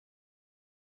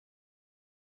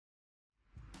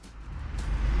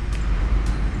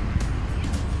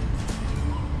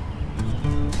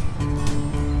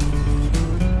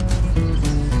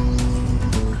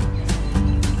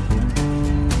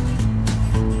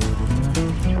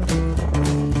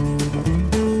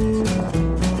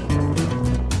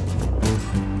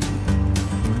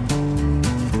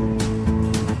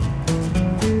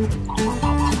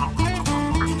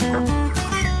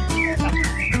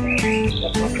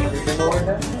more in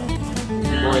there?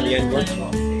 More in the end one?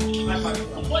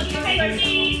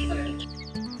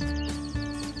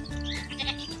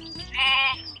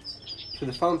 So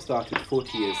the farm started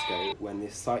 40 years ago when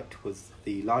this site was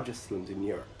the largest slums in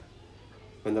Europe.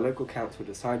 When the local council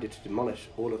decided to demolish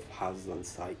all of the houses on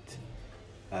site,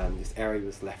 this area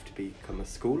was left to become a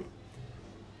school.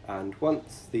 And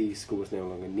once the school was no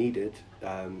longer needed,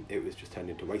 it was just turned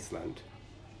into wasteland.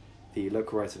 The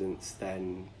local residents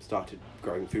then started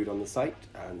growing food on the site,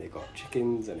 and they got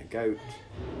chickens and a goat,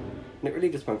 and it really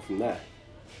just went from there.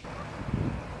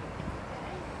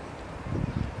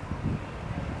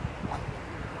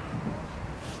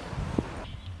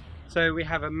 So we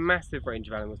have a massive range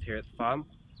of animals here at the farm.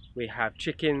 We have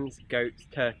chickens, goats,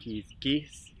 turkeys,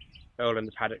 geese, all in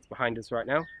the paddocks behind us right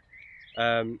now.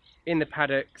 In the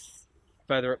paddocks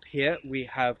further up here we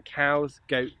have cows,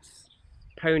 goats,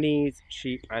 ponies,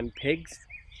 sheep and pigs.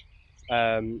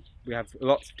 We have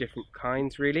lots of different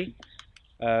kinds really.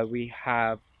 We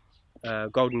have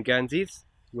golden Guernseys,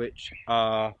 which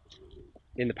are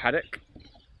in the paddock.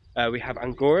 We have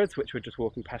Angoras, which we're just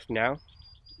walking past now.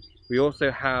 We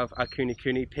also have our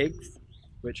Kuni pigs,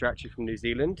 which are actually from New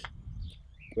Zealand,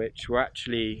 which were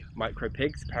actually micro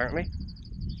pigs apparently.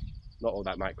 Not all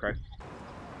that micro.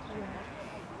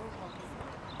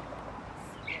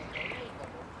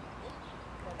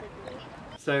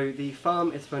 So the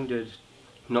farm is funded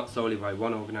not solely by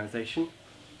one organisation,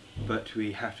 but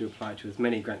we have to apply to as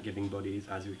many grant giving bodies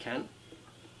as we can.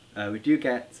 We do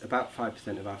get about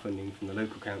 5% of our funding from the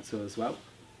local council as well,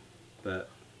 but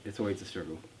it's always a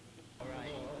struggle.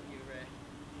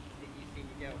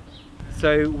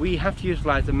 So we have to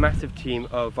utilise a massive team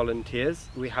of volunteers.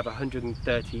 We have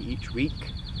 130 each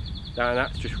week. Now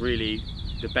that's just really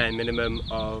the bare minimum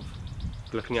of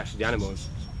looking after the animals.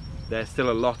 There's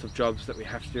still a lot of jobs that we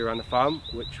have to do around the farm,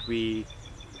 which we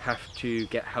have to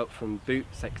get help from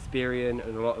Boots, Experian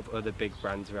and a lot of other big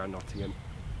brands around Nottingham.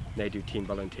 They do team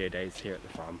volunteer days here at the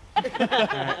farm.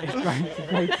 It's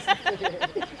great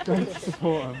to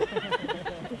support them.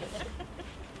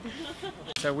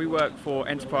 So we work for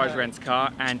Enterprise Rents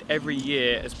Car, and every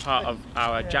year as part of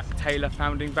our Jack Taylor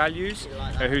founding values,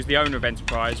 who's the owner of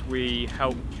Enterprise, we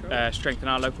help strengthen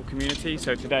our local community.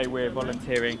 So today we're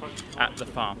volunteering at the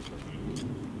farm.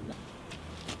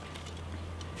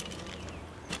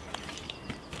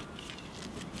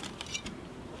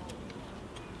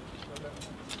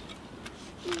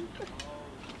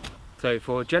 So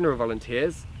for general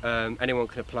volunteers, anyone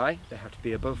can apply. They have to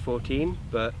be above 14,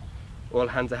 but all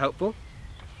hands are helpful.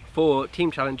 For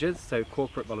team challenges, so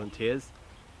corporate volunteers,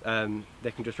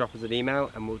 they can just drop us an email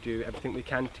and we'll do everything we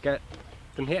can to get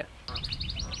them here.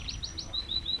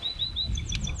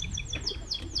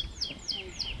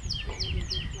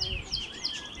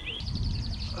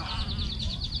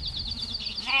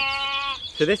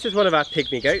 So this is one of our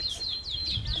pygmy goats.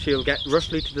 She'll get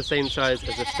roughly to the same size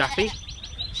as a staffy,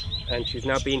 and she's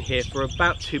now been here for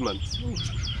about 2 months.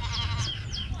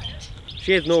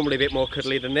 She is normally a bit more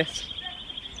cuddly than this.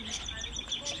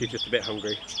 She's just a bit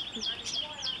hungry.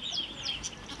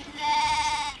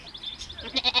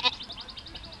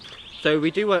 So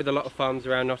we do work with a lot of farms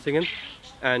around Nottingham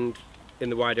and in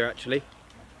the wider actually.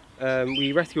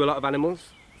 We rescue a lot of animals,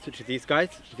 such as these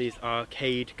guys. These are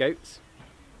caged goats,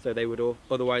 so they would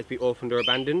otherwise be orphaned or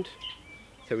abandoned.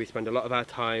 So we spend a lot of our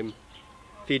time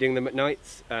feeding them at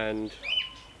nights and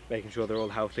making sure they're all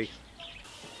healthy.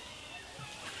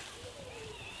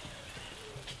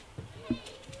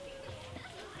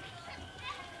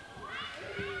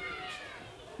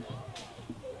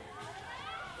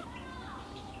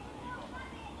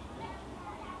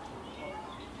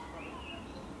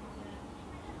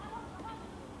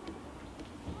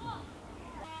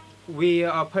 We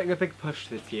are putting a big push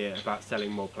this year about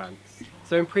selling more plants.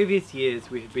 So in previous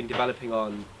years we have been developing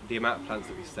on the amount of plants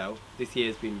that we sell. This year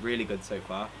has been really good so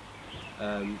far.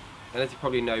 And as you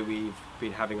probably know, we've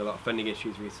been having a lot of funding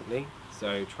issues recently.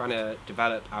 So trying to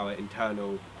develop our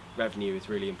internal revenue is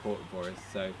really important for us.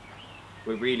 So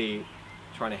we're really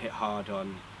trying to hit hard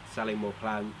on selling more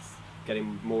plants,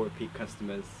 getting more repeat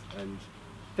customers, and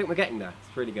I think we're getting there.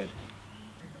 It's really good.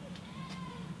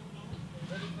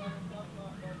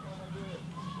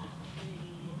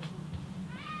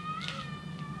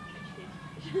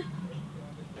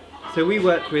 So we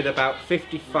work with about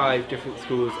 55 different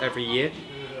schools every year,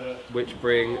 which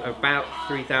bring about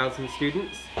 3,000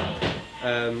 students.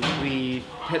 We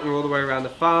take them all the way around the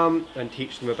farm and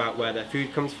teach them about where their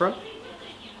food comes from.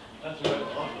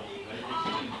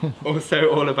 Also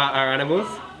all about our animals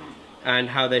and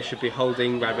how they should be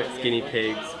holding rabbits, guinea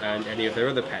pigs and any of their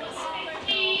other pets.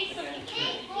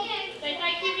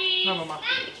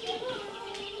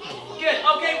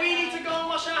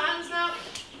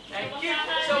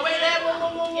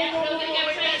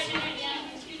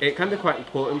 It can be quite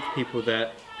important for people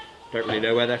that don't really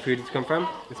know where their food has come from,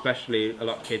 especially a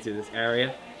lot of kids in this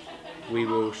area. We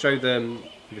will show them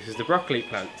this is the broccoli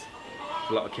plant.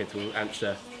 A lot of kids will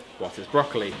answer, what is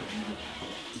broccoli?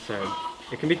 So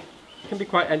it can be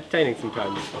quite entertaining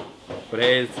sometimes, but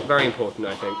it is very important,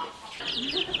 I think.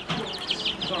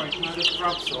 Sorry, can I just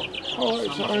grab some? Oh,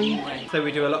 it's fine. So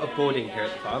we do a lot of boarding here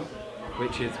at the farm,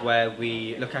 which is where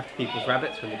we look after people's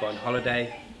rabbits when they go on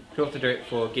holiday. We also do it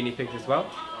for guinea pigs as well.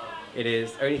 It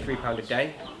is only £3 a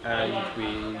day, and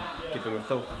we give them a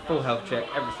full health check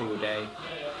every single day,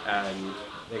 and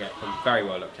they get them very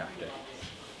well looked after.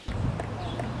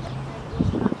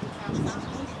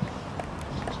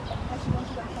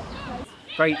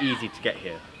 Very easy to get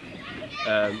here.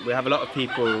 We have a lot of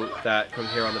people that come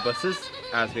here on the buses,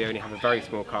 as we only have a very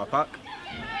small car park,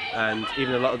 and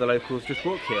even a lot of the locals just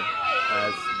walk here,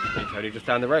 as it's only just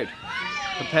down the road.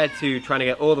 Compared to trying to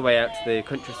get all the way out to the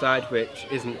countryside, which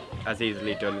isn't as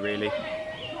easily done really.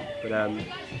 But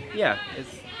yeah,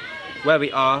 where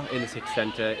we are in the city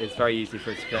centre is very easy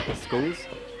for us to get to schools,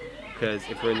 because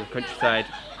if we're in the countryside,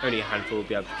 only a handful will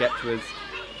be able to get to us.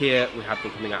 Here we have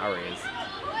them coming out our ears.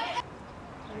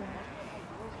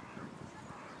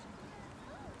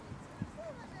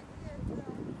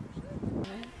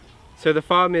 So the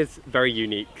farm is very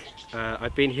unique.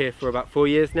 I've been here for about 4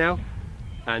 years now,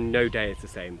 and no day is the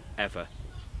same, ever.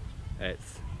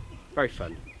 It's very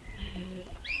fun.